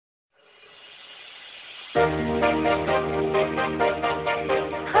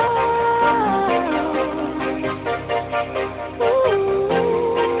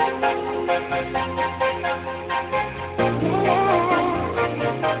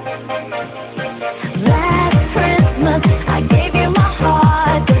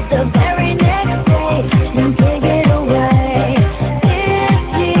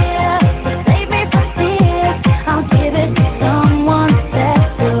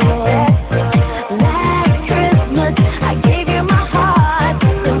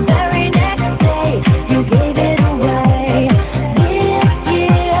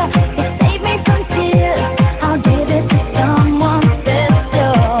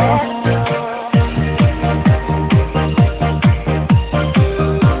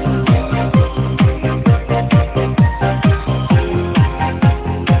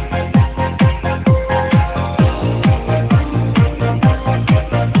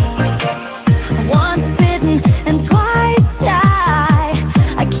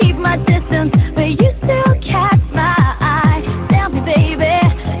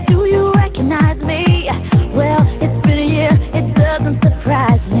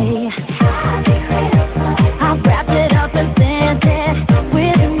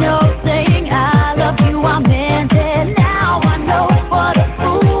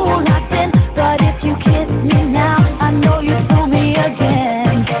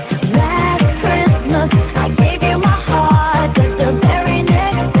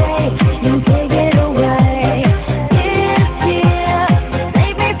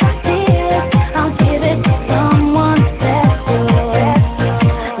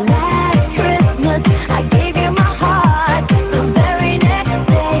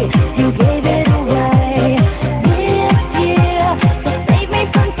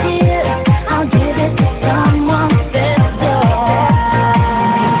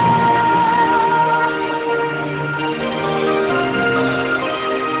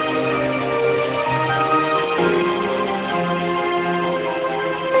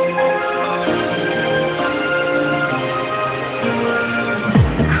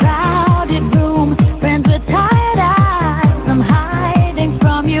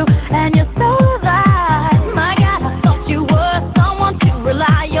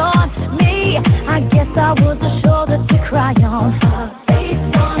I was a shoulder to cry on.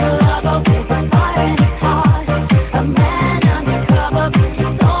 Based on a love with a fire in his heart, a man undercover, he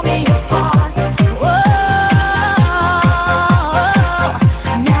tore me apart. Whoa,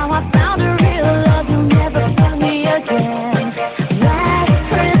 now I found a real love, you'll never feel me again. Last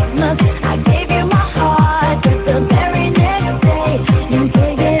Christmas, I gave you my heart, but the very next day, you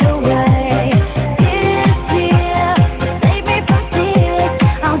gave it away. This year, save me from tears,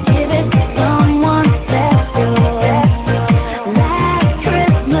 I'll give it to someone special. Last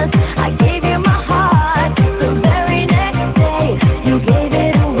Christmas, I gave you my heart, the very next day, you gave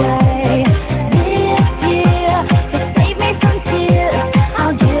it away. This year, to save me from tears,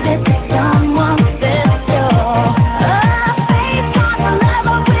 I'll give it to someone special. Based on the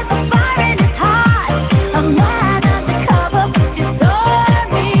level with a fire in his heart, a man undercover, you tore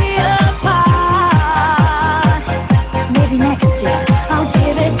me apart. Maybe next year, I'll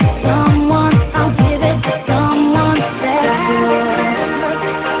give it to someone, I'll give it to someone special.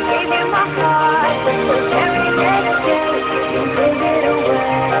 Gave you my heart, but the very next day, you gave it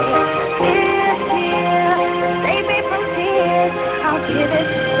away. This year, save me from tears, I'll give it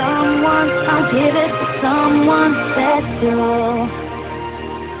to someone, I'll give it to someone special.